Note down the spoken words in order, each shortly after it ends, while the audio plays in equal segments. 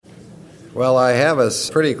Well, I have us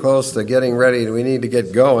pretty close to getting ready. We need to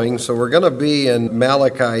get going. So we're going to be in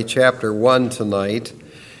Malachi chapter 1 tonight,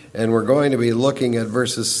 and we're going to be looking at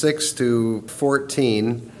verses 6 to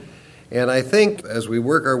 14. And I think as we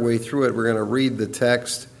work our way through it, we're going to read the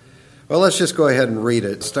text. Well, let's just go ahead and read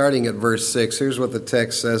it. Starting at verse 6, here's what the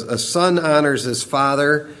text says. A son honors his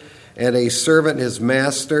father, and a servant his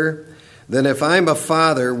master. Then if I'm a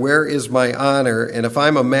father, where is my honor? And if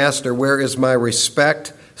I'm a master, where is my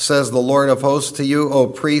respect? Says the Lord of hosts to you, O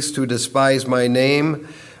priests who despise my name.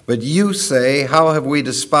 But you say, how have we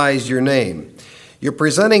despised your name? You're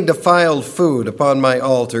presenting defiled food upon my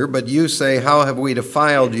altar, but you say, how have we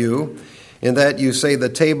defiled you? In that you say the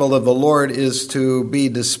table of the Lord is to be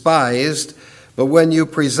despised. But when you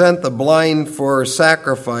present the blind for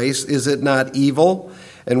sacrifice, is it not evil?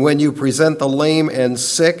 And when you present the lame and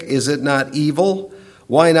sick, is it not evil?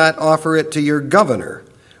 Why not offer it to your governor?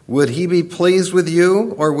 Would he be pleased with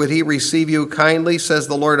you, or would he receive you kindly, says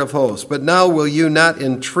the Lord of hosts? But now will you not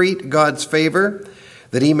entreat God's favor,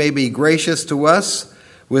 that he may be gracious to us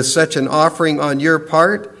with such an offering on your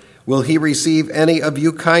part? Will he receive any of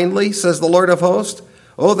you kindly, says the Lord of hosts?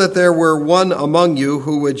 Oh, that there were one among you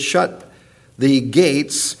who would shut the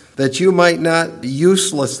gates, that you might not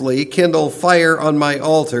uselessly kindle fire on my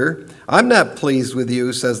altar. I'm not pleased with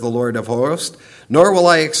you, says the Lord of hosts, nor will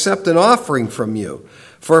I accept an offering from you.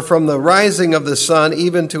 For from the rising of the sun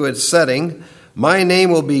even to its setting, my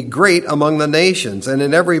name will be great among the nations, and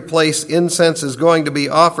in every place incense is going to be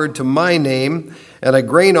offered to my name, and a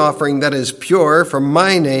grain offering that is pure from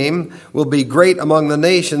my name will be great among the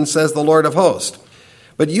nations, says the Lord of hosts.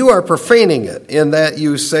 But you are profaning it, in that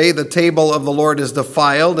you say the table of the Lord is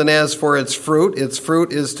defiled, and as for its fruit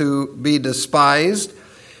is to be despised.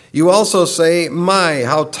 You also say, my,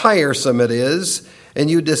 how tiresome it is, and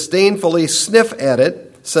you disdainfully sniff at it,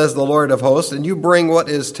 says the Lord of hosts, and you bring what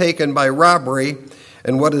is taken by robbery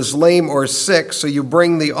and what is lame or sick, so you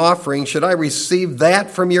bring the offering. Should I receive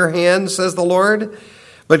that from your hand, says the Lord?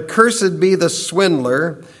 But cursed be the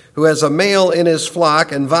swindler who has a male in his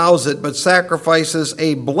flock and vows it, but sacrifices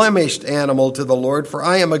a blemished animal to the Lord, for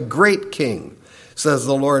I am a great king, says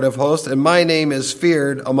the Lord of hosts, and my name is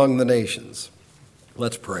feared among the nations.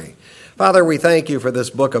 Let's pray. Father, we thank you for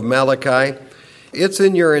this book of Malachi. It's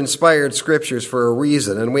in your inspired scriptures for a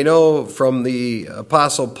reason, and we know from the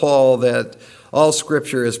Apostle Paul that all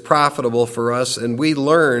scripture is profitable for us, and we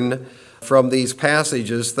learn from these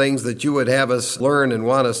passages things that you would have us learn and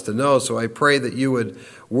want us to know. So I pray that you would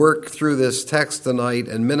work through this text tonight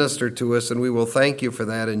and minister to us, and we will thank you for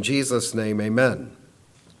that. In Jesus' name, amen.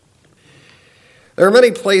 There are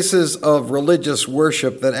many places of religious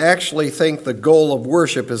worship that actually think the goal of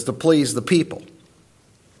worship is to please the people.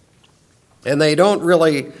 And they don't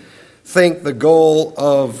really think the goal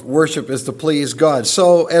of worship is to please God.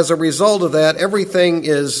 So as a result of that, everything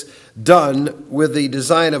is done with the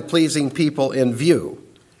design of pleasing people in view.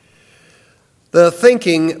 The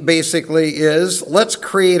thinking basically is, let's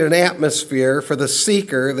create an atmosphere for the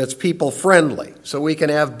seeker that's people-friendly. So we can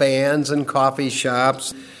have bands and coffee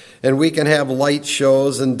shops, and we can have light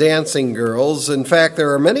shows and dancing girls. In fact,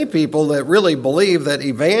 there are many people that really believe that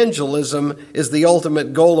evangelism is the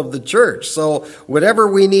ultimate goal of the church. So whatever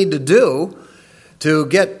we need to do to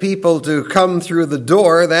get people to come through the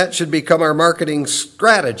door, that should become our marketing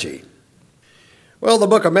strategy. Well, the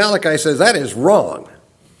book of Malachi says that is wrong.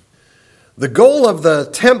 The goal of the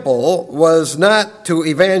temple was not to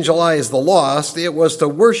evangelize the lost. It was to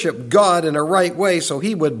worship God in a right way so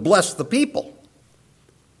he would bless the people.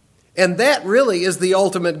 And that really is the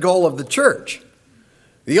ultimate goal of the church.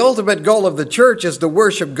 The ultimate goal of the church is to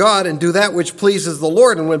worship God and do that which pleases the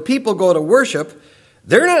Lord. And when people go to worship,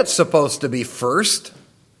 they're not supposed to be first.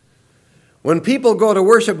 When people go to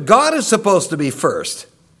worship, God is supposed to be first.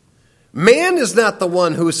 Man is not the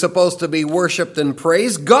one who's supposed to be worshiped and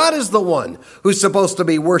praised. God is the one who's supposed to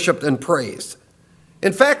be worshiped and praised.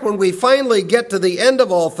 In fact, when we finally get to the end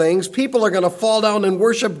of all things, people are going to fall down and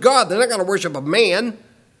worship God. They're not going to worship a man.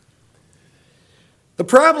 The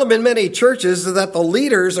problem in many churches is that the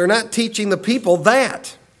leaders are not teaching the people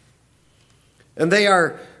that. And they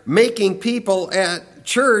are making people at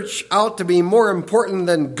church out to be more important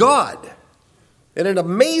than God. And it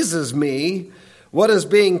amazes me what is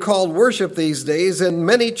being called worship these days in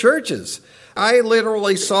many churches. I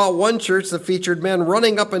literally saw one church that featured men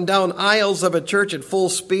running up and down aisles of a church at full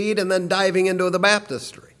speed and then diving into the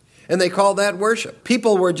baptistry. And they called that worship.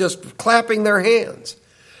 People were just clapping their hands.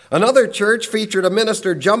 Another church featured a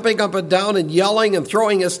minister jumping up and down and yelling and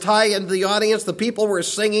throwing his tie into the audience. The people were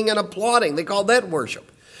singing and applauding. They called that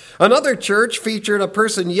worship. Another church featured a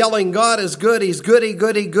person yelling, God is good, he's goody,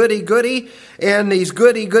 goody, goody, goody, and he's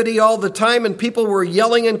goody, goody all the time, and people were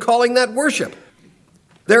yelling and calling that worship.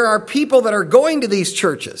 There are people that are going to these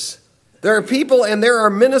churches. There are people and there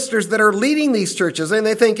are ministers that are leading these churches, and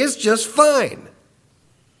they think it's just fine.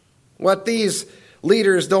 What these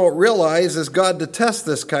leaders don't realize is God detests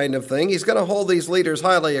this kind of thing. He's going to hold these leaders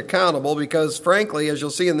highly accountable because, frankly, as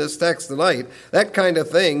you'll see in this text tonight, that kind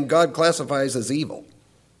of thing God classifies as evil.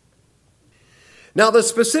 Now, the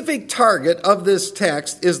specific target of this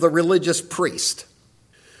text is the religious priest,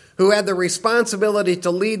 who had the responsibility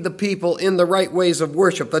to lead the people in the right ways of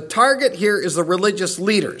worship. The target here is the religious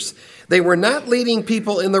leaders. They were not leading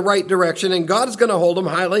people in the right direction, and God is going to hold them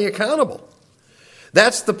highly accountable.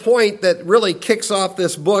 That's the point that really kicks off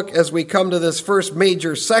this book as we come to this first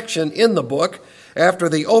major section in the book, after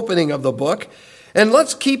the opening of the book. And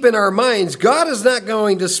let's keep in our minds, God is not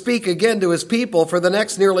going to speak again to his people for the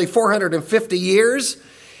next nearly 450 years.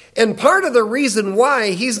 And part of the reason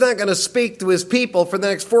why he's not going to speak to his people for the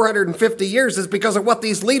next 450 years is because of what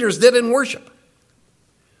these leaders did in worship.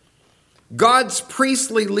 God's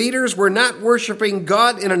priestly leaders were not worshiping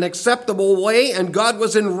God in an acceptable way, and God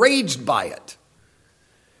was enraged by it.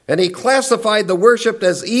 And he classified the worship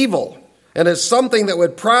as evil and as something that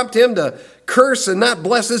would prompt him to curse and not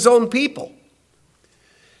bless his own people.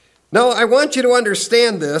 Now, I want you to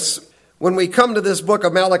understand this when we come to this book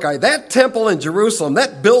of Malachi. That temple in Jerusalem,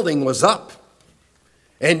 that building was up.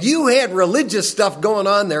 And you had religious stuff going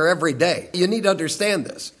on there every day. You need to understand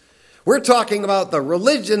this. We're talking about the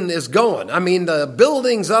religion is going. I mean, the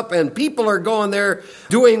building's up and people are going there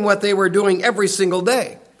doing what they were doing every single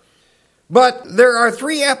day. But there are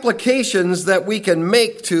three applications that we can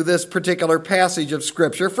make to this particular passage of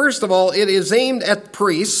Scripture. First of all, it is aimed at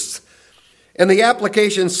priests, and the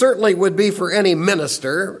application certainly would be for any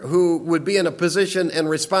minister who would be in a position and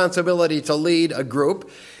responsibility to lead a group.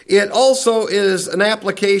 It also is an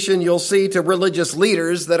application, you'll see, to religious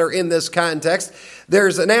leaders that are in this context.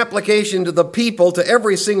 There's an application to the people, to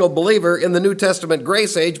every single believer in the New Testament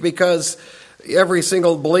grace age, because every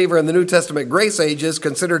single believer in the New Testament grace age is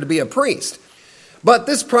considered to be a priest. But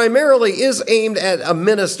this primarily is aimed at a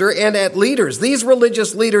minister and at leaders. These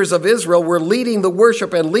religious leaders of Israel were leading the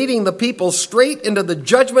worship and leading the people straight into the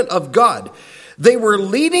judgment of God. They were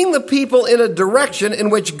leading the people in a direction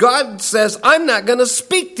in which God says, I'm not going to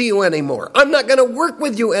speak to you anymore. I'm not going to work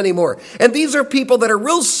with you anymore. And these are people that are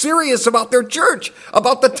real serious about their church,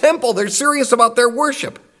 about the temple. They're serious about their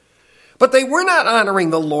worship. But they were not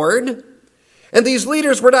honoring the Lord. And these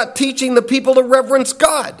leaders were not teaching the people to reverence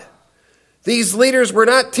God. These leaders were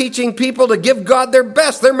not teaching people to give God their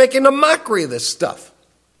best. They're making a mockery of this stuff.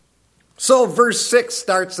 So verse 6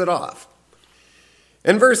 starts it off.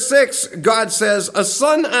 In verse 6, God says, a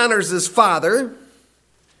son honors his father,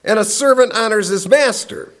 and a servant honors his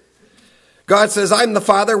master. God says, I'm the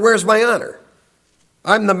father, where's my honor?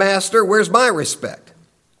 I'm the master, where's my respect?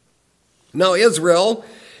 Now Israel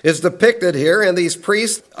is depicted here, and these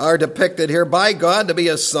priests are depicted here by God to be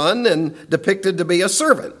a son and depicted to be a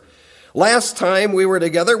servant. Last time we were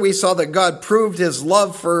together, we saw that God proved his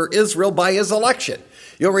love for Israel by his election.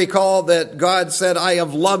 You'll recall that God said, I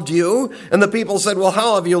have loved you. And the people said, well,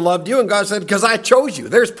 how have you loved you? And God said, because I chose you.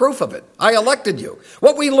 There's proof of it. I elected you.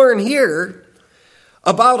 What we learn here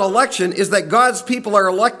about election is that God's people are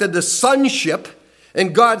elected to sonship,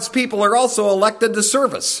 and God's people are also elected to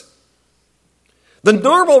service. The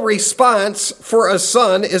normal response for a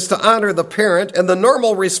son is to honor the parent, and the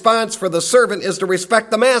normal response for the servant is to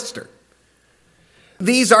respect the master.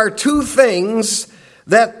 These are two things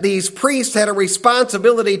that these priests had a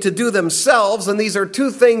responsibility to do themselves, and these are two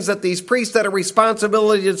things that these priests had a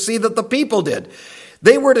responsibility to see that the people did.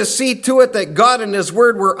 They were to see to it that God and his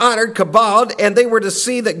word were honored, kabod, and they were to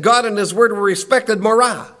see that God and his word were respected,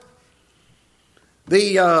 morah.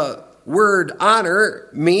 The word honor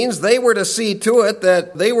means they were to see to it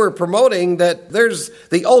that they were promoting that there's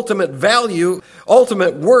the ultimate value,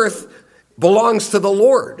 ultimate worth belongs to the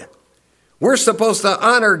Lord. We're supposed to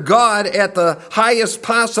honor God at the highest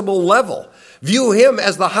possible level, view him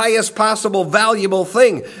as the highest possible valuable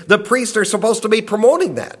thing. The priests are supposed to be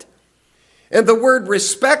promoting that. And the word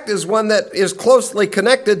respect is one that is closely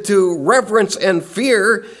connected to reverence and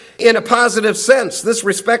fear in a positive sense. This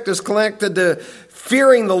respect is connected to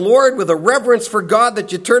fearing the Lord with a reverence for God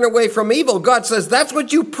that you turn away from evil. God says that's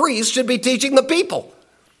what you priests should be teaching the people.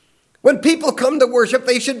 When people come to worship,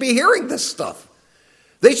 they should be hearing this stuff.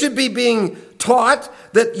 They should be being taught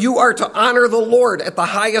that you are to honor the Lord at the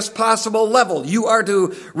highest possible level. You are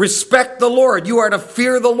to respect the Lord. You are to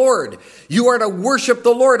fear the Lord. You are to worship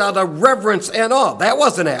the Lord out of reverence and awe. That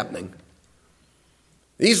wasn't happening.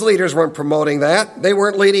 These leaders weren't promoting that. They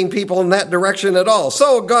weren't leading people in that direction at all.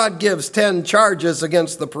 So God gives 10 charges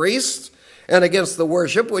against the priests and against the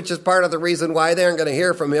worship, which is part of the reason why they aren't going to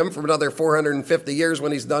hear from him for another 450 years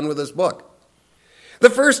when he's done with his book.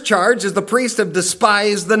 The first charge is the priests have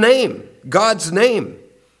despised the name, God's name.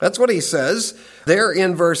 That's what he says there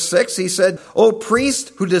in verse 6. He said, "O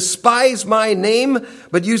priest who despise my name,"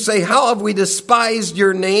 but you say, "How have we despised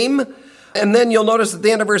your name?" And then you'll notice at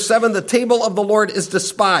the end of verse 7, the table of the Lord is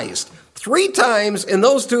despised. 3 times in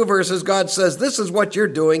those 2 verses, God says, this is what you're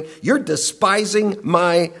doing. You're despising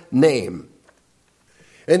my name.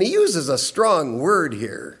 And he uses a strong word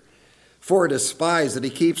here for despise that he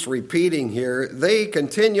keeps repeating here. They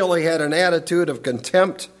continually had an attitude of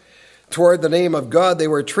contempt toward the name of God. They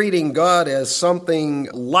were treating God as something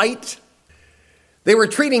light. They were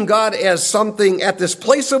treating God as something, at this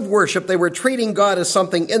place of worship, they were treating God as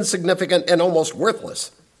something insignificant and almost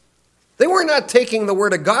worthless. They were not taking the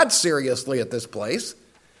word of God seriously at this place.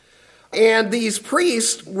 And these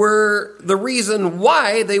priests were the reason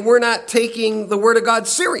why they were not taking the word of God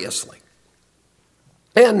seriously.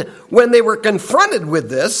 And when they were confronted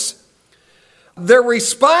with this, their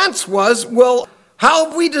response was, well, how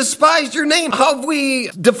have we despised your name? How have we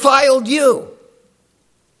defiled you?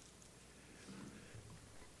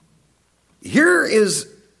 Here is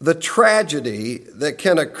the tragedy that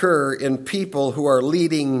can occur in people who are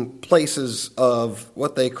leading places of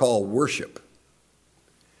what they call worship.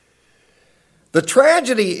 The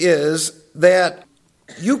tragedy is that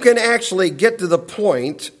you can actually get to the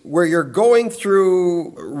point where you're going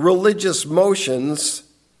through religious motions.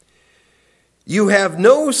 You have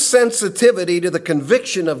no sensitivity to the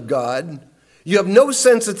conviction of God. You have no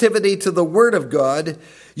sensitivity to the Word of God.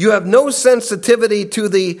 You have no sensitivity to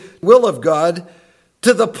the will of God,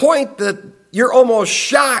 to the point that you're almost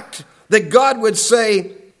shocked that God would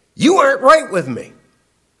say, you aren't right with me.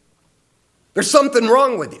 There's something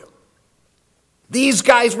wrong with you. These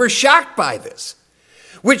guys were shocked by this,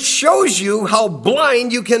 which shows you how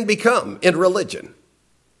blind you can become in religion.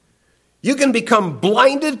 You can become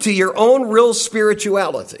blinded to your own real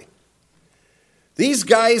spirituality. These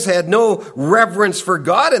guys had no reverence for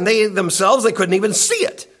God, and they themselves, they couldn't even see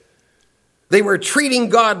it. They were treating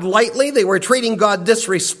God lightly. They were treating God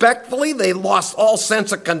disrespectfully. They lost all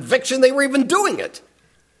sense of conviction. They were even doing it.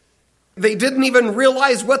 They didn't even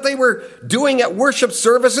realize what they were doing at worship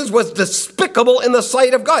services was despicable in the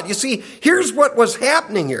sight of God. You see, here's what was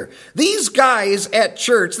happening here. These guys at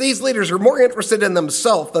church, these leaders are more interested in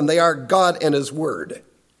themselves than they are God and his word.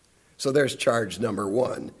 So there's charge number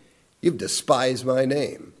 1. You've despised my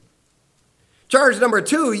name. Charge number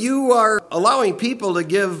 2, you are allowing people to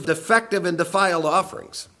give defective and defiled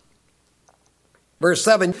offerings. Verse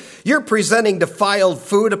 7, you're presenting defiled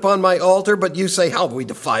food upon my altar, but you say, how have we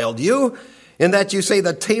defiled you? In that you say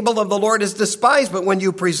the table of the Lord is despised, but when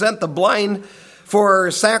you present the blind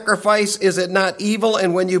for sacrifice, is it not evil?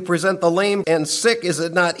 And when you present the lame and sick, is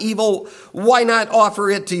it not evil? Why not offer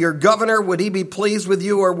it to your governor? Would he be pleased with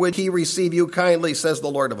you, or would he receive you kindly, says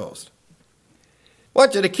the Lord of hosts? I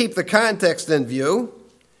want you to keep the context in view.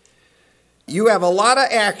 You have a lot of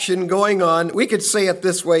action going on. We could say it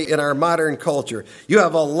this way in our modern culture. You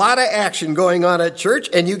have a lot of action going on at church,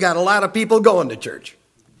 and you got a lot of people going to church.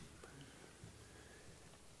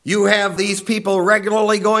 You have these people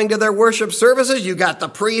regularly going to their worship services. You got the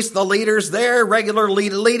priests, the leaders there, regularly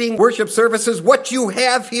leading worship services. What you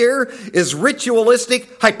have here is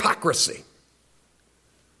ritualistic hypocrisy.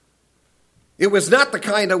 It was not the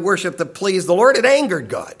kind of worship that pleased the Lord. It angered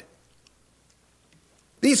God.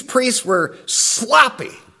 These priests were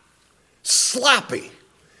sloppy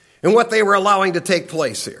in what they were allowing to take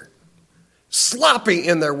place here. Sloppy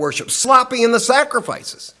in their worship, sloppy in the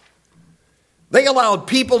sacrifices. They allowed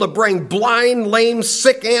people to bring blind, lame,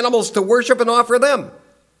 sick animals to worship and offer them.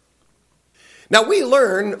 Now we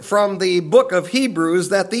learn from the book of Hebrews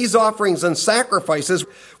that these offerings and sacrifices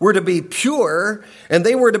were to be pure and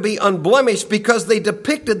they were to be unblemished because they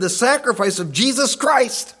depicted the sacrifice of Jesus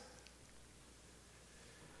Christ.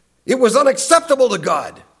 It was unacceptable to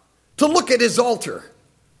God to look at his altar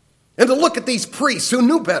and to look at these priests who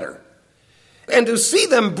knew better and to see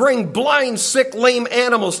them bring blind, sick, lame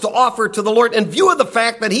animals to offer to the Lord in view of the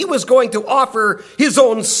fact that he was going to offer his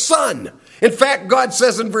own son. In fact, God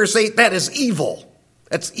says in verse 8, that is evil.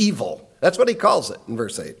 That's evil. That's what he calls it in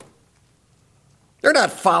verse 8. They're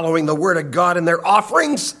not following the word of God in their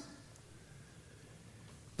offerings.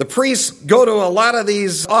 The priests go to a lot of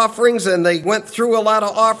these offerings, and they went through a lot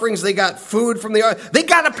of offerings. They got food from they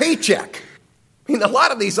got a paycheck. I mean, a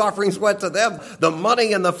lot of these offerings went to them. The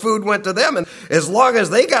money and the food went to them. And as long as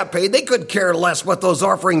they got paid, they couldn't care less what those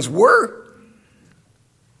offerings were.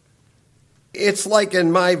 It's like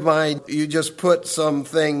in my mind, you just put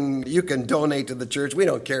something, you can donate to the church. We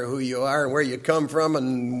don't care who you are and where you come from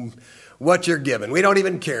and what you're given. We don't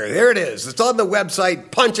even care. There it is. It's on the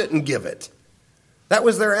website. Punch it and give it. That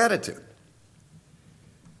was their attitude.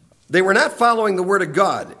 They were not following the word of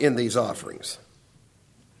God in these offerings.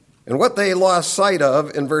 And what they lost sight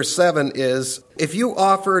of in verse 7 is, if you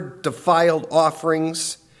offered defiled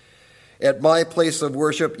offerings at my place of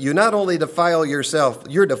worship, you not only defile yourself,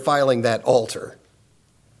 you're defiling that altar.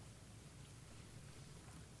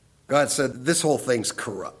 God said, this whole thing's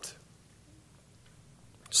corrupt.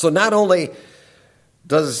 So not only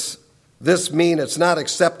does this mean it's not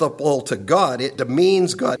acceptable to God, it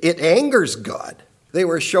demeans God, it angers God. They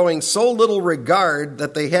were showing so little regard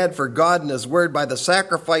that they had for God and His Word by the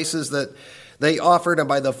sacrifices that they offered and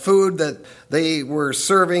by the food that they were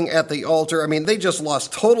serving at the altar. I mean, they just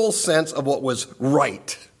lost total sense of what was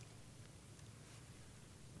right.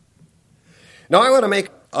 Now, I want to make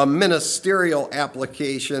a ministerial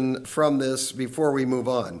application from this before we move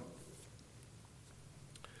on.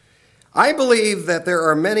 I believe that there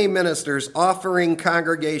are many ministers offering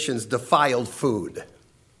congregations defiled food.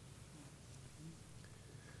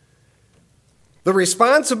 The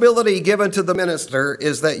responsibility given to the minister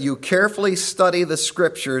is that you carefully study the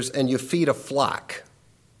scriptures and you feed a flock.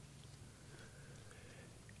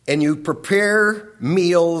 And you prepare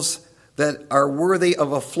meals that are worthy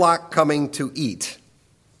of a flock coming to eat.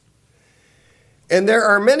 And there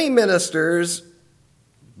are many ministers,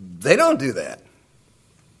 they don't do that.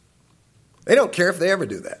 They don't care if they ever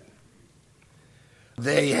do that.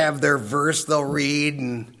 They have their verse they'll read,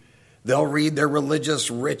 and they'll read their religious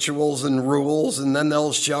rituals and rules, and then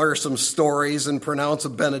they'll share some stories and pronounce a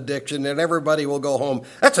benediction, and everybody will go home.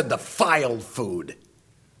 That's a defiled food.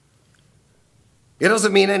 It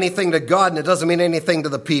doesn't mean anything to God, and it doesn't mean anything to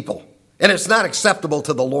the people. And it's not acceptable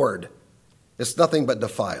to the Lord. It's nothing but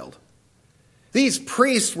defiled. These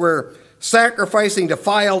priests were sacrificing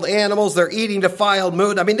defiled animals. They're eating defiled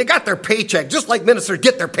food. I mean, they got their paycheck, just like ministers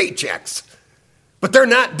get their paychecks. But they're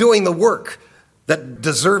not doing the work that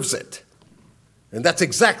deserves it. And that's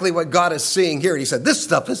exactly what God is seeing here. He said, this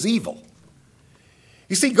stuff is evil.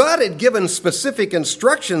 You see, God had given specific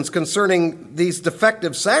instructions concerning these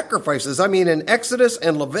defective sacrifices. I mean, in Exodus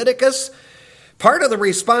and Leviticus, part of the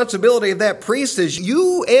responsibility of that priest is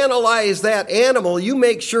you analyze that animal, you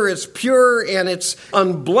make sure it's pure and it's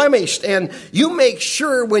unblemished, and you make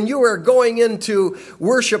sure when you are going in to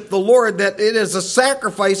worship the Lord that it is a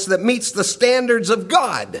sacrifice that meets the standards of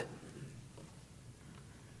God.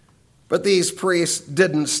 But these priests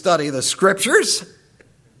didn't study the scriptures.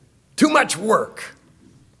 Too much work.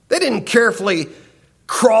 They didn't carefully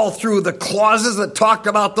crawl through the clauses that talked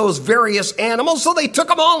about those various animals, so they took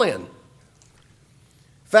them all in. In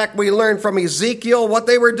fact, we learned from Ezekiel what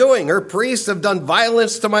they were doing. Her priests have done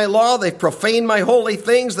violence to my law. They've profaned my holy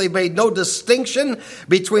things. They've made no distinction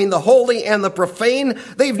between the holy and the profane.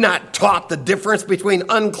 They've not taught the difference between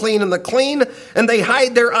unclean and the clean. And they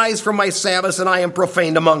hide their eyes from my Sabbaths, and I am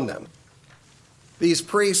profaned among them. These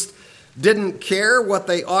priests didn't care what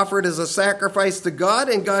they offered as a sacrifice to God.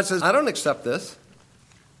 And God says, I don't accept this.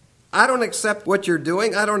 I don't accept what you're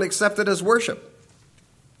doing. I don't accept it as worship.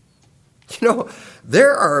 You know,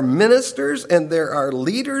 there are ministers and there are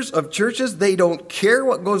leaders of churches, they don't care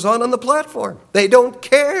what goes on the platform. They don't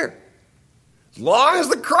care. As long as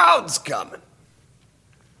the crowd's coming.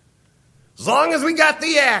 As long as we got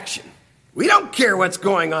the action. We don't care what's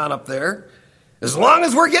going on up there. As long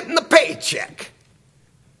as we're getting the paycheck.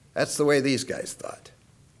 That's the way these guys thought.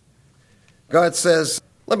 God says,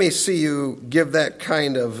 let me see you give that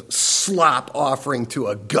kind of slop offering to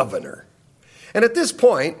a governor. And at this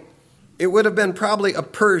point, it would have been probably a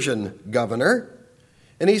Persian governor.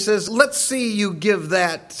 And he says, let's see you give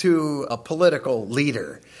that to a political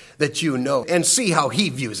leader that you know and see how he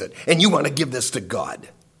views it. And you want to give this to God.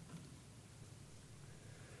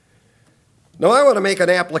 Now, I want to make an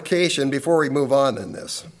application before we move on in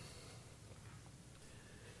this.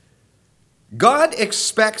 God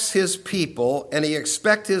expects his people and he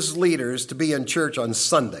expects his leaders to be in church on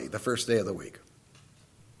Sunday, the first day of the week.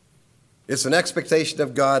 It's an expectation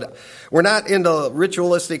of God. We're not into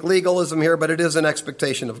ritualistic legalism here, but it is an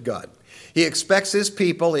expectation of God. He expects his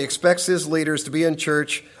people, he expects his leaders to be in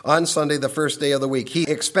church on Sunday, the first day of the week. He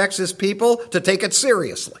expects his people to take it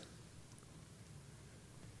seriously.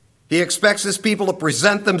 He expects his people to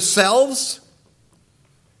present themselves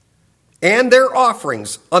and their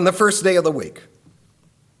offerings on the first day of the week.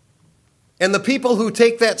 And the people who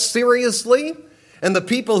take that seriously and the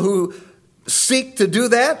people who seek to do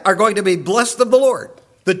that are going to be blessed of the Lord.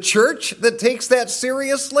 The church that takes that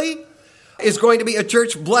seriously is going to be a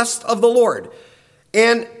church blessed of the Lord.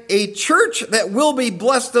 And a church that will be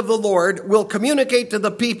blessed of the Lord will communicate to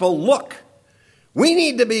the people, look, we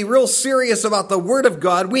need to be real serious about the Word of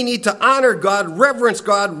God. We need to honor God, reverence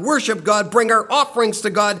God, worship God, bring our offerings to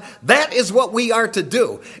God. That is what we are to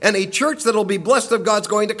do. And a church that will be blessed of God is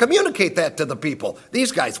going to communicate that to the people.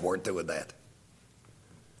 These guys weren't doing that.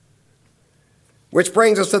 Which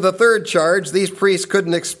brings us to the third charge. These priests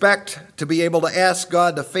couldn't expect to be able to ask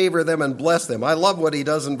God to favor them and bless them. I love what he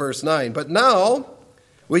does in verse 9. But now,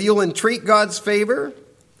 will you entreat God's favor,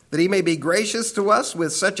 that he may be gracious to us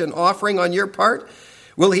with such an offering on your part?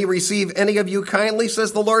 Will he receive any of you kindly,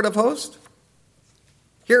 says the Lord of hosts?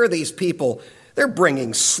 Here are these people. They're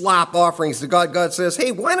bringing slop offerings to God. God says,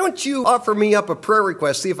 hey, why don't you offer me up a prayer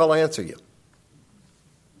request, see if I'll answer you?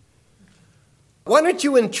 Why don't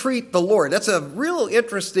you entreat the Lord? That's a real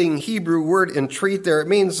interesting Hebrew word, entreat there. It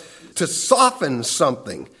means to soften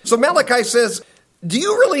something. So Malachi says, do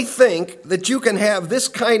you really think that you can have this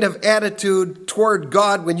kind of attitude toward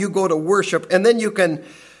God when you go to worship, and then you can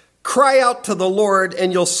cry out to the Lord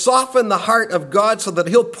and you'll soften the heart of God so that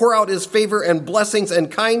he'll pour out his favor and blessings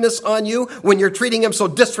and kindness on you when you're treating him so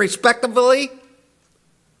disrespectfully?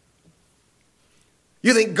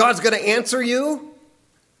 You think God's going to answer you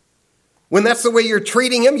when that's the way you're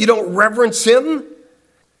treating him? You don't reverence him?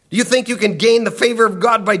 Do you think you can gain the favor of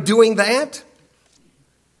God by doing that?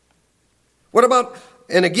 What about,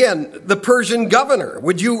 and again, the Persian governor?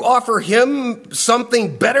 Would you offer him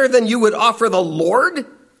something better than you would offer the Lord?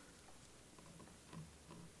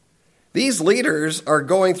 These leaders are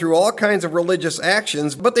going through all kinds of religious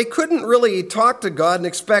actions, but they couldn't really talk to God and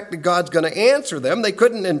expect that God's going to answer them. They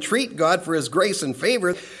couldn't entreat God for his grace and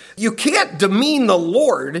favor. You can't demean the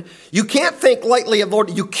Lord. You can't think lightly of the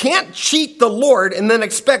Lord. You can't cheat the Lord and then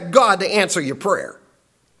expect God to answer your prayer.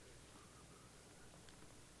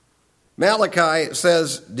 Malachi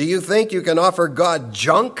says, do you think you can offer God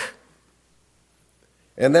junk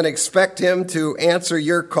and then expect him to answer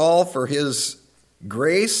your call for his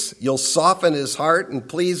grace? You'll soften his heart and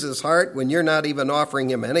please his heart when you're not even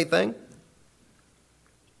offering him anything?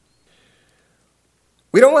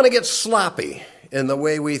 We don't want to get sloppy in the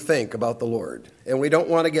way we think about the Lord. And we don't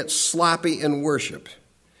want to get sloppy in worship,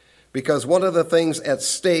 because one of the things at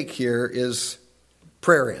stake here is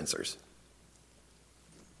prayer answers.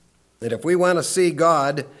 And if we want to see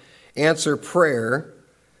God answer prayer,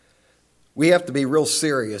 we have to be real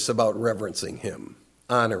serious about reverencing him,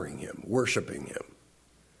 honoring him, worshiping him.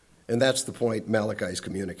 And that's the point Malachi is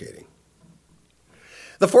communicating.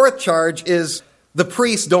 The fourth charge is the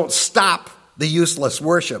priests don't stop the useless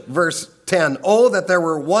worship. Verse 10, oh, that there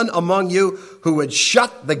were one among you who would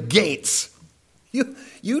shut the gates.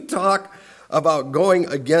 You talk about going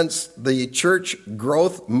against the church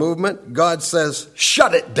growth movement. God says,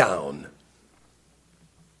 shut it down.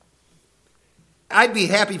 I'd be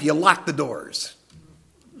happy if you locked the doors.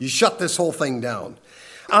 You shut this whole thing down.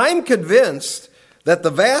 I'm convinced that the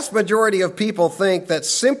vast majority of people think that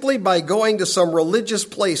simply by going to some religious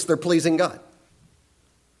place, they're pleasing God.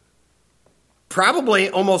 Probably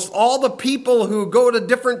almost all the people who go to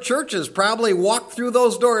different churches probably walk through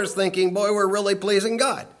those doors thinking, boy, we're really pleasing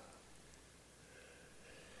God.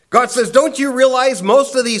 God says, don't you realize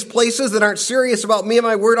most of these places that aren't serious about me and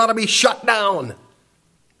my word ought to be shut down?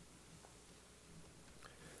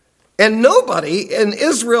 And nobody in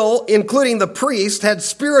Israel, including the priest, had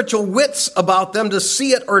spiritual wits about them to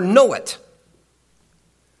see it or know it.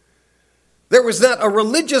 There was not a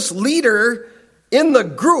religious leader in the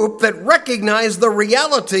group that recognized the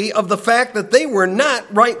reality of the fact that they were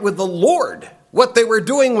not right with the Lord. What they were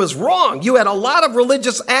doing was wrong. You had a lot of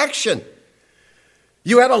religious action.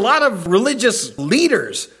 You had a lot of religious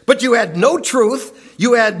leaders, but you had no truth.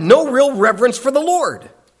 You had no real reverence for the Lord.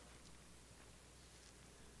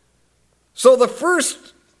 So the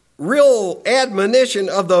first real admonition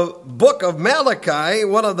of the book of Malachi,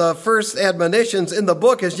 one of the first admonitions in the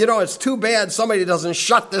book is, it's too bad somebody doesn't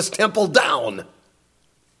shut this temple down.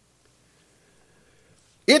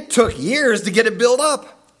 It took years to get it built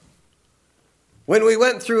up. When we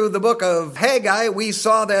went through the book of Haggai, we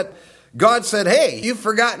saw that God said, hey, you've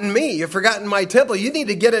forgotten me. You've forgotten my temple. You need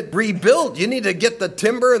to get it rebuilt. You need to get the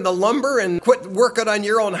timber and the lumber and quit working on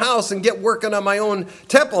your own house and get working on my own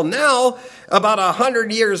temple. Now, about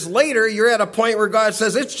 100 years later, you're at a point where God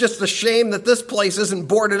says, it's just a shame that this place isn't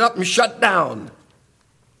boarded up and shut down.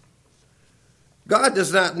 God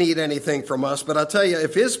does not need anything from us, but I'll tell you,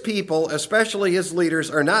 if his people, especially his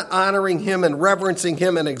leaders, are not honoring him and reverencing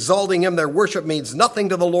him and exalting him, their worship means nothing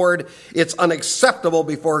to the Lord. It's unacceptable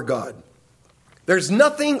before God. There's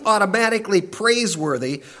nothing automatically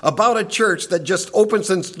praiseworthy about a church that just opens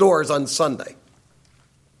its doors on Sunday.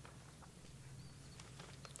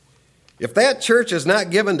 If that church is not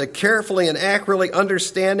given to carefully and accurately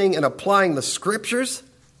understanding and applying the Scriptures,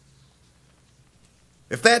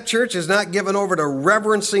 if that church is not given over to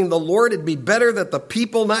reverencing the Lord, it'd be better that the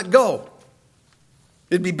people not go.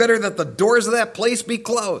 It'd be better that the doors of that place be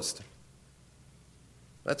closed.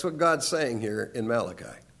 That's what God's saying here in Malachi.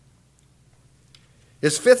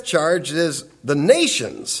 His fifth charge is the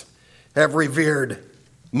nations have revered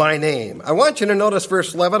my name. I want you to notice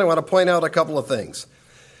verse 11. I want to point out a couple of things.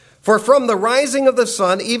 For from the rising of the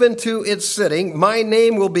sun even to its setting, my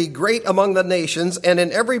name will be great among the nations, and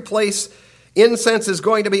in every place incense is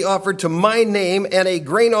going to be offered to my name, and a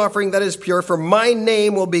grain offering that is pure, for my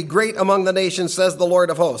name will be great among the nations, says the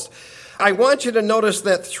Lord of hosts. I want you to notice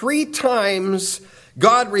that 3 times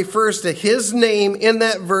God refers to his name in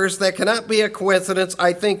that verse. That cannot be a coincidence.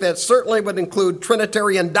 I think that certainly would include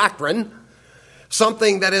Trinitarian doctrine,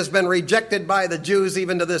 something that has been rejected by the Jews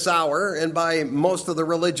even to this hour and by most of the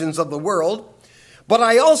religions of the world. But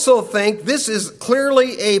I also think this is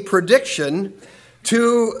clearly a prediction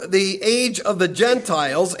to the age of the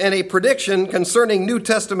Gentiles and a prediction concerning New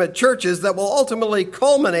Testament churches that will ultimately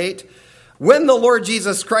culminate when the Lord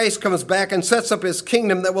Jesus Christ comes back and sets up his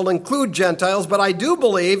kingdom that will include Gentiles. But I do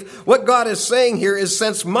believe what God is saying here is,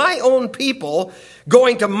 since my own people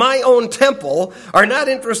going to my own temple are not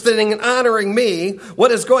interested in honoring me,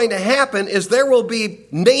 what is going to happen is there will be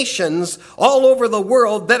nations all over the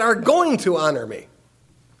world that are going to honor me.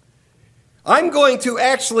 I'm going to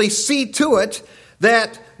actually see to it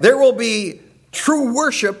that there will be true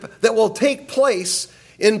worship that will take place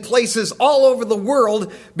in places all over the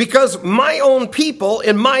world, because my own people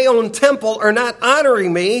in my own temple are not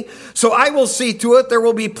honoring me. So I will see to it there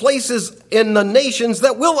will be places in the nations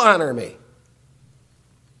that will honor me.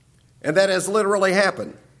 And that has literally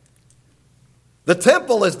happened. The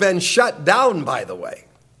temple has been shut down, by the way.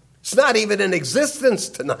 It's not even in existence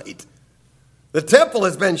tonight. The temple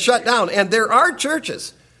has been shut down, and there are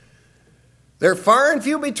churches. They're far and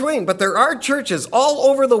few between, but there are churches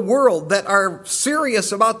all over the world that are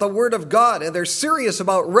serious about the Word of God, and they're serious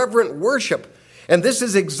about reverent worship. And this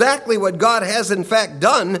is exactly what God has in fact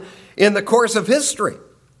done in the course of history.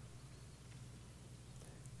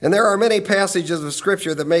 And there are many passages of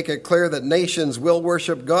Scripture that make it clear that nations will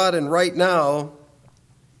worship God, and right now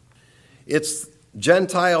it's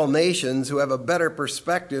Gentile nations who have a better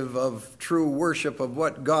perspective of true worship of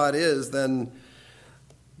what God is than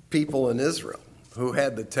people in Israel who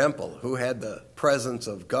had the temple, who had the presence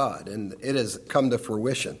of God, and it has come to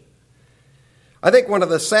fruition. I think one of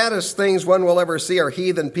the saddest things one will ever see are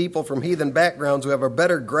heathen people from heathen backgrounds who have a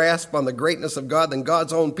better grasp on the greatness of God than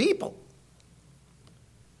God's own people.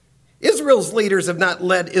 Israel's leaders have not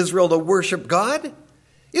led Israel to worship God.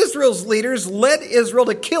 Israel's leaders led Israel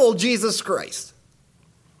to kill Jesus Christ.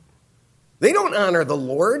 They don't honor the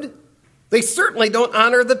Lord. They certainly don't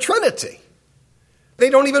honor the Trinity. They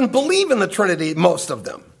don't even believe in the Trinity, most of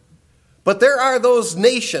them. But there are those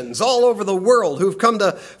nations all over the world who've come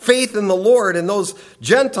to faith in the Lord, and those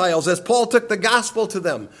Gentiles, as Paul took the gospel to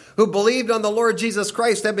them, who believed on the Lord Jesus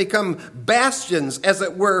Christ, have become bastions, as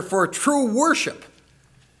it were, for true worship,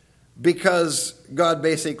 because God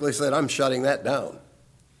basically said, I'm shutting that down.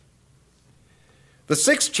 The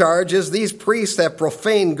sixth charge is these priests have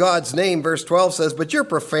profaned God's name. Verse 12 says, but you're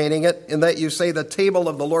profaning it in that you say the table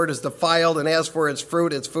of the Lord is defiled, and as for its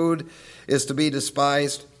fruit, its food is to be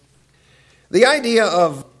despised. The idea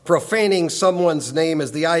of profaning someone's name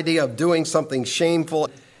is the idea of doing something shameful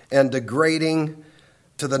and degrading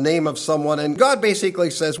to the name of someone. And God basically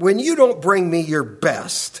says, when you don't bring me your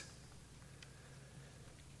best,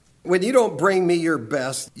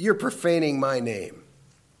 you're profaning my name.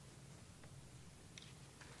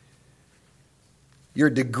 You're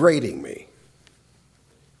degrading me.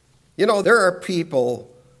 You know, there are people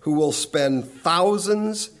who will spend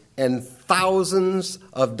thousands and thousands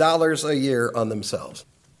of dollars a year on themselves.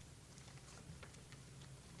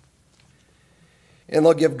 And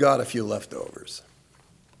they'll give God a few leftovers.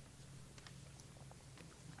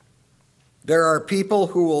 There are people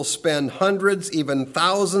who will spend hundreds, even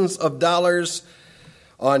thousands of dollars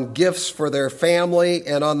on gifts for their family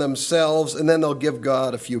and on themselves, and then they'll give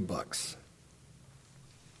God a few bucks.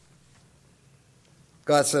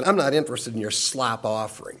 God said, I'm not interested in your slop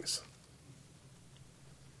offerings.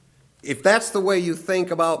 If that's the way you think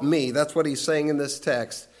about me, that's what he's saying in this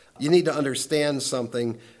text, you need to understand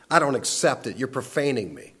something. I don't accept it. You're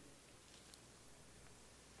profaning me.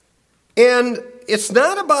 And it's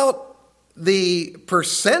not about the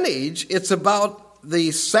percentage, it's about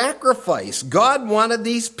the sacrifice. God wanted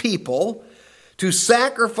these people to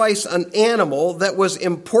sacrifice an animal that was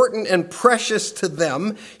important and precious to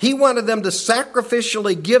them. He wanted them to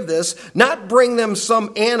sacrificially give this, not bring them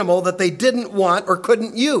some animal that they didn't want or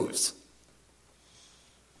couldn't use.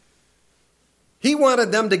 He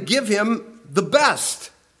wanted them to give him the best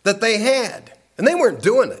that they had. And they weren't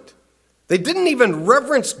doing it. They didn't even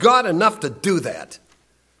reverence God enough to do that.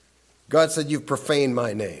 God said, "You've profaned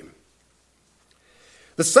my name."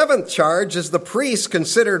 The seventh charge is the priests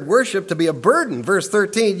considered worship to be a burden. Verse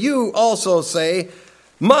 13, "You also say,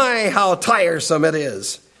 'My, how tiresome it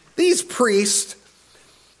is.'" These priests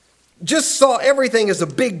just saw everything as a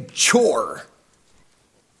big chore.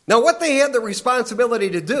 Now, what they had the responsibility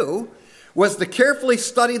to do was to carefully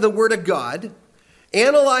study the Word of God,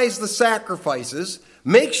 analyze the sacrifices,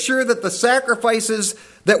 make sure that the sacrifices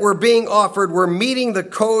that were being offered were meeting the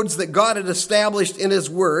codes that God had established in His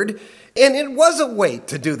Word. And it was a weight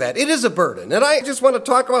to do that. It is a burden. And I just want to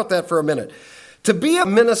talk about that for a minute. To be a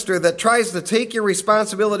minister that tries to take your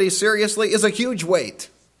responsibility seriously is a huge weight.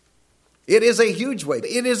 It is a huge weight.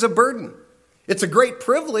 It is a burden. It's a great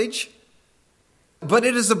privilege, but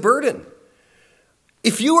it is a burden.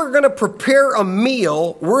 If you are going to prepare a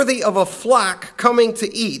meal worthy of a flock coming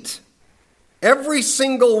to eat, every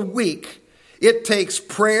single week, it takes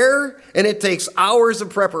prayer and it takes hours of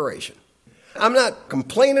preparation. I'm not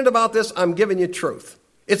complaining about this. I'm giving you truth.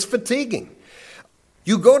 It's fatiguing.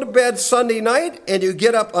 You go to bed Sunday night and you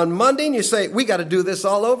get up on Monday and you say, "We got to do this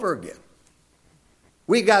all over again.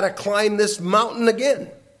 We got to climb this mountain again.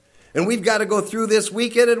 And we've got to go through this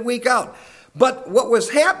week in and week out." But what was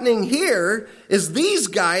happening here is these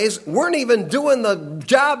guys weren't even doing the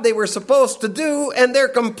job they were supposed to do, and they're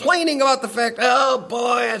complaining about the fact, "Oh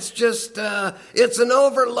boy, it's just, it's an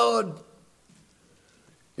overload.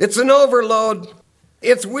 It's an overload.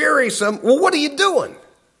 It's wearisome." Well, what are you doing?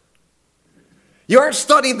 You aren't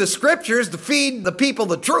studying the scriptures to feed the people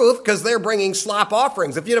the truth because they're bringing slop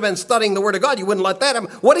offerings. If you'd have been studying the Word of God, you wouldn't let that happen.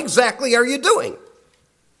 What exactly are you doing?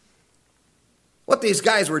 What these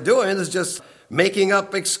guys were doing is just making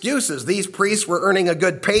up excuses. These priests were earning a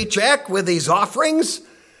good paycheck with these offerings.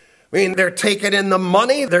 I mean, they're taking in the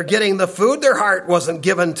money, they're getting the food. Their heart wasn't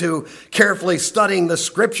given to carefully studying the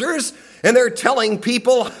scriptures. And they're telling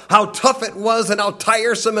people how tough it was and how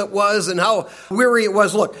tiresome it was and how weary it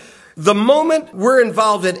was. Look, the moment we're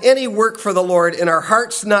involved in any work for the Lord and our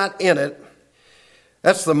heart's not in it,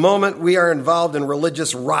 that's the moment we are involved in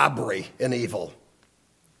religious robbery and evil.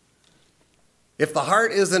 If the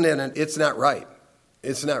heart isn't in it, it's not right.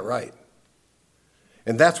 It's not right.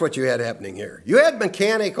 And that's what you had happening here. You had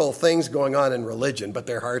mechanical things going on in religion, but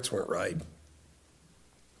their hearts weren't right.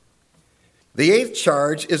 The eighth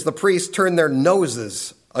charge is the priests turn their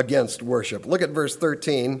noses against worship. Look at verse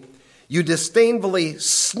 13. "You disdainfully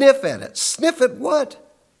sniff at it." Sniff at what?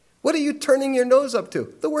 What are you turning your nose up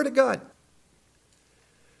to? The Word of God.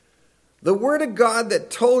 The Word of God that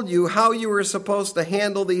told you how you were supposed to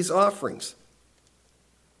handle these offerings.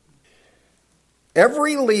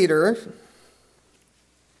 Every leader,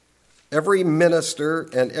 every minister,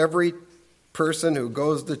 and every person who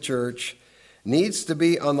goes to church needs to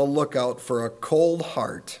be on the lookout for a cold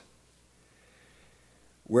heart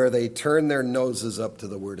where they turn their noses up to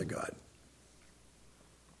the Word of God.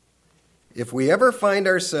 If we ever find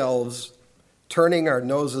ourselves turning our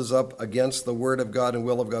noses up against the Word of God and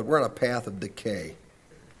will of God, we're on a path of decay.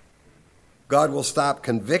 God will stop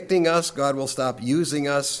convicting us. God will stop using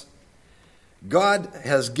us. God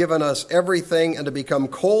has given us everything, and to become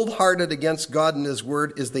cold-hearted against God and His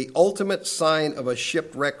Word is the ultimate sign of a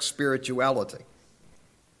shipwrecked spirituality.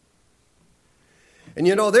 And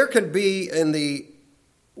you know, there can be in the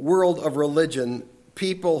world of religion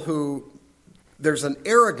people who there's an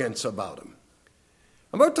arrogance about them.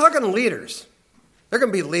 I'm not talking leaders. There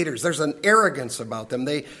can be leaders. There's an arrogance about them.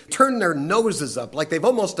 They turn their noses up like they've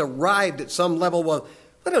almost arrived at some level. Well,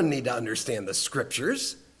 I don't need to understand the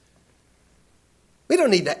scriptures. We don't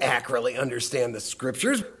need to accurately understand the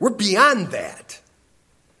scriptures. We're beyond that.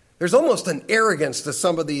 There's almost an arrogance to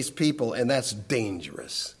some of these people, and that's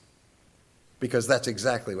dangerous because that's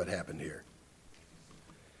exactly what happened here.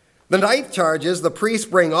 The ninth charge is the priests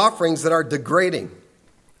bring offerings that are degrading.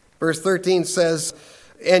 Verse 13 says,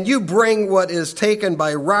 "And you bring what is taken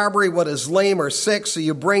by robbery, what is lame or sick, so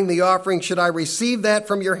you bring the offering. Should I receive that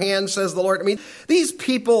from your hand, says the Lord?" I mean, these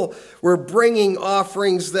people were bringing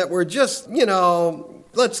offerings that were just,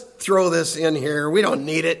 let's throw this in here. We don't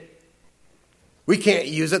need it. We can't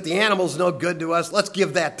use it. The animal's no good to us. Let's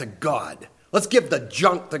give that to God. Let's give the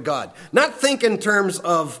junk to God. Not think in terms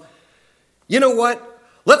of, you know what?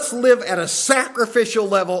 Let's live at a sacrificial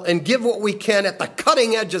level and give what we can at the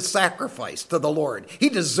cutting edge of sacrifice to the Lord. He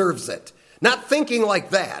deserves it. Not thinking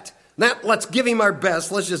like that. Not let's give him our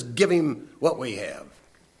best. Let's just give him what we have.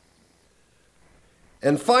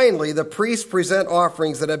 And finally, the priests present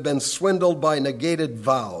offerings that have been swindled by negated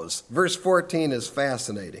vows. Verse 14 is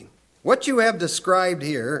fascinating. What you have described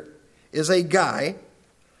here is a guy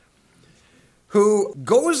who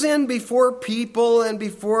goes in before people and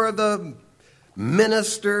before the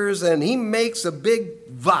ministers, and he makes a big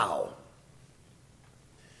vow.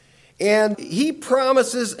 And he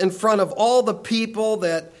promises in front of all the people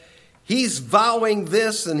that he's vowing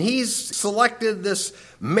this, and he's selected this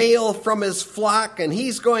male from his flock, and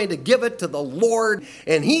he's going to give it to the Lord,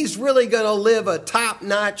 and he's really going to live a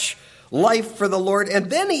top-notch life for the Lord. And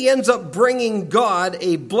then he ends up bringing God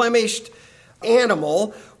a blemished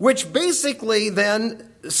animal, which basically then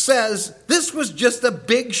says this was just a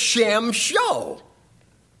big sham show.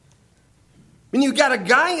 I mean, you got a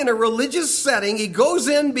guy in a religious setting. He goes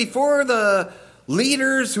in before the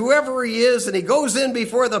leaders, whoever he is, and he goes in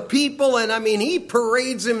before the people, and I mean, he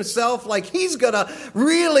parades himself like he's going to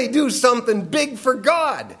really do something big for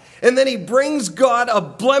God. And then he brings God a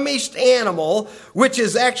blemished animal, which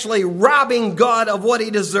is actually robbing God of what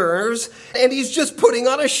he deserves, and he's just putting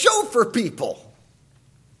on a show for people.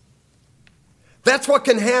 That's what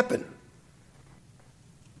can happen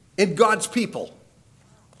in God's people.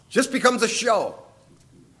 Just becomes a show.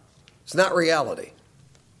 It's not reality.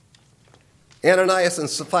 Ananias and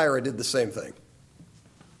Sapphira did the same thing.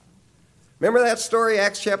 Remember that story,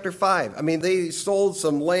 Acts chapter 5? I mean, they sold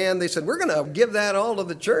some land. They said, we're going to give that all to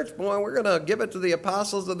the church. Boy, we're going to give it to the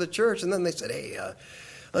apostles of the church. And then they said, hey,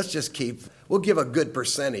 let's just we'll give a good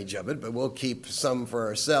percentage of it, but we'll keep some for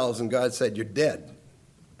ourselves. And God said, you're dead.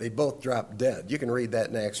 They both dropped dead. You can read that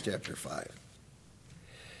in Acts chapter 5.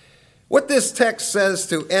 What this text says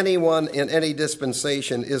to anyone in any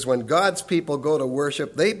dispensation is when God's people go to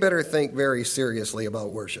worship, they better think very seriously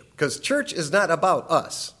about worship. Because church is not about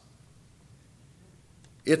us.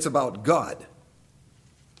 It's about God.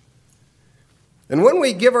 And when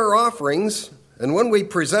we give our offerings and when we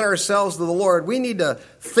present ourselves to the Lord, we need to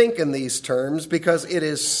think in these terms because it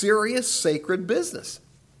is serious, sacred business.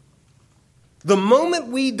 The moment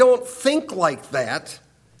we don't think like that,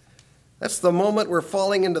 that's the moment we're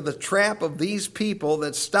falling into the trap of these people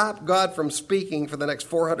that stopped God from speaking for the next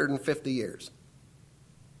 450 years.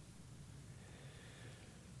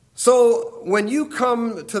 So when you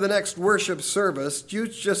come to the next worship service, you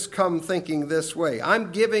just come thinking this way.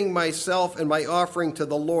 I'm giving myself and my offering to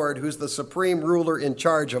the Lord, who's the supreme ruler in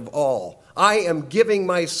charge of all. I am giving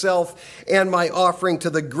myself and my offering to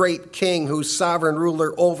the great King, who's sovereign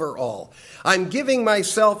ruler over all. I'm giving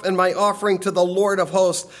myself and my offering to the Lord of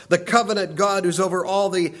hosts, the covenant God who's over all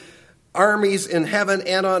the armies in heaven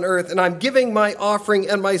and on earth. And I'm giving my offering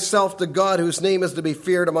and myself to God, whose name is to be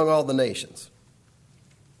feared among all the nations.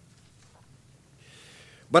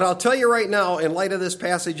 But I'll tell you right now, in light of this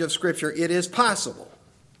passage of Scripture, it is possible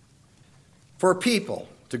for people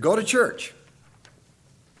to go to church.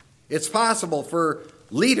 It's possible for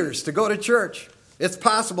leaders to go to church. It's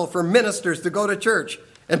possible for ministers to go to church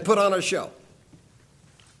and put on a show.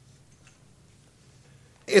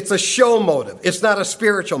 It's a show motive. It's not a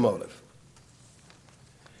spiritual motive.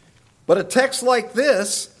 But a text like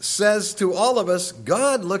this says to all of us,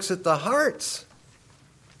 God looks at the hearts.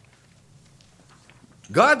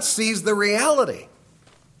 God sees the reality.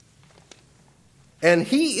 And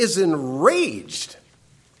he is enraged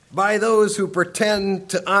by those who pretend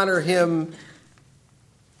to honor him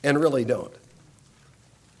and really don't.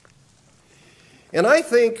 And I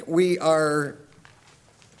think we are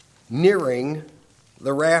nearing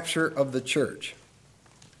the rapture of the church.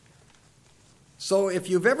 So if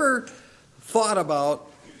you've ever thought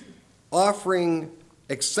about offering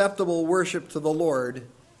acceptable worship to the Lord,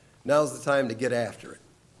 now's the time to get after it.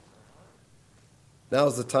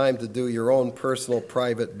 Now's the time to do your own personal,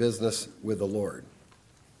 private business with the Lord.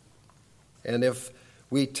 And if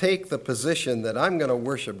we take the position that I'm going to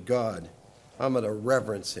worship God, I'm going to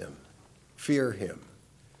reverence him, fear him,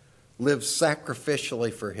 live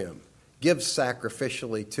sacrificially for him, give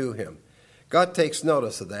sacrificially to him. God takes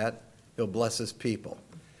notice of that. He'll bless his people.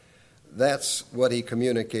 That's what he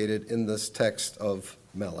communicated in this text of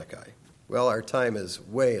Malachi. Well, our time is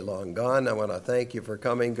way long gone. I want to thank you for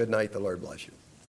coming. Good night. The Lord bless you.